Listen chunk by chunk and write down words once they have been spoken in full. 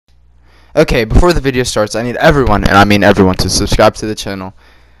Okay, before the video starts, I need everyone, and I mean everyone, to subscribe to the channel.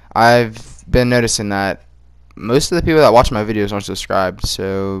 I've been noticing that most of the people that watch my videos aren't subscribed,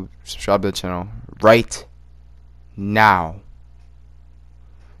 so subscribe to the channel right now.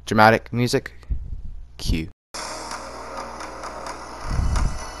 Dramatic music, cue.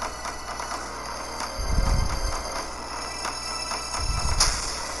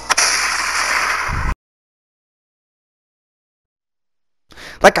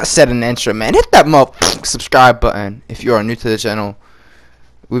 Like I said in the intro, man, hit that subscribe button if you are new to the channel.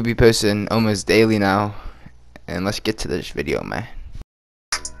 We'll be posting almost daily now. And let's get to this video, man.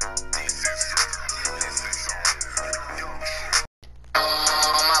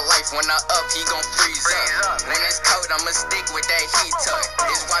 When I up, he gon' freeze up. When it's cold, I'ma stick with that heat tuck.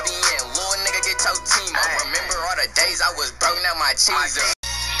 It's YBN, little nigga, get your team up. Remember all the days I was broke, now my cheese up.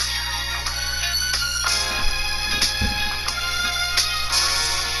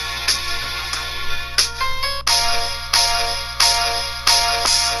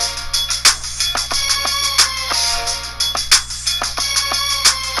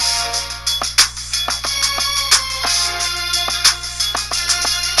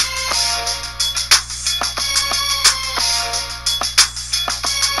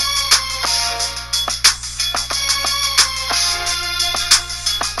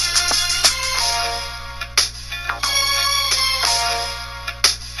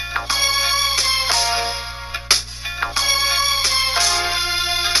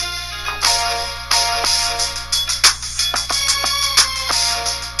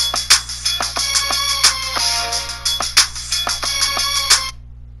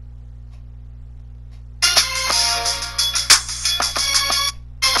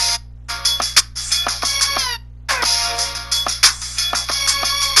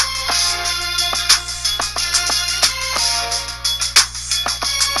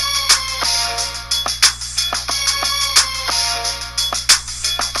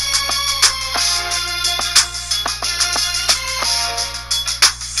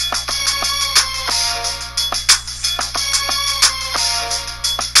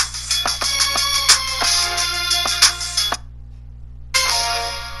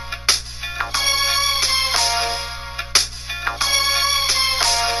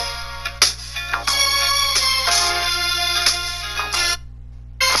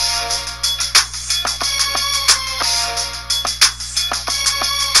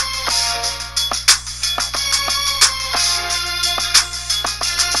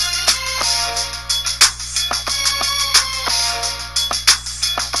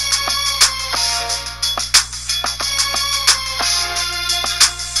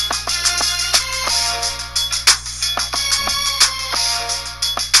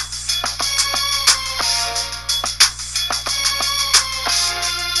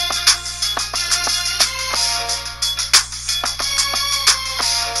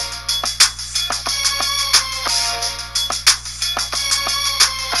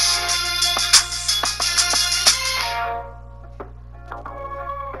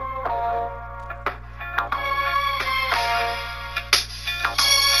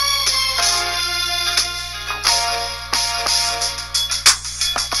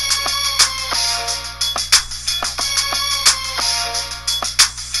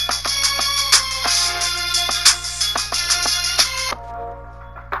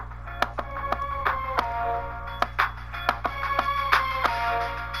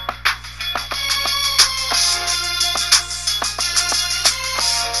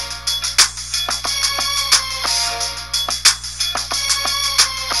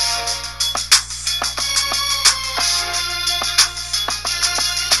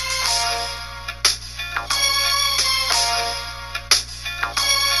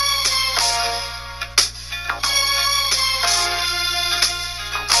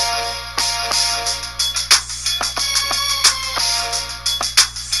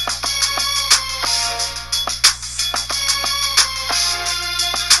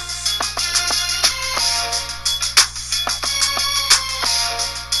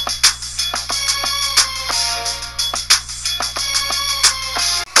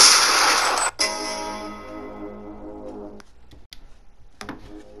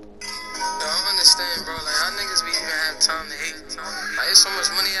 Bro, like, y'all niggas be even have time to hate. Like, there's so much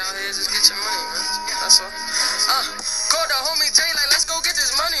money out here, just get your money, man. That's all. Call the homie Jay, like, let's go get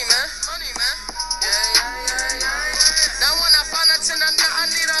this money, man. Yeah. Now when I find out 10, I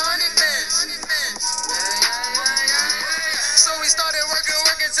need 100 bands. So we started working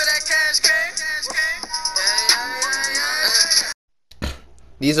till that cash came.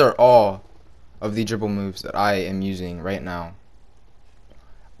 These are all of the dribble moves that I am using right now.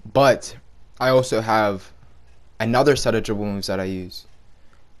 But I also have another set of dribble moves that I use.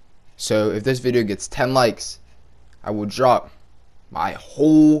 So if this video gets 10 likes, I will drop my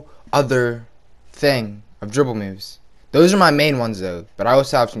whole other thing of dribble moves. Those are my main ones though, but I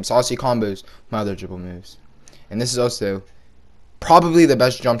also have some saucy combos, my other dribble moves. And this is also probably the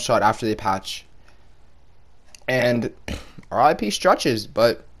best jump shot after the patch. And RIP stretches,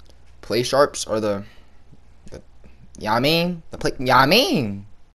 but play sharps are the yeah I mean,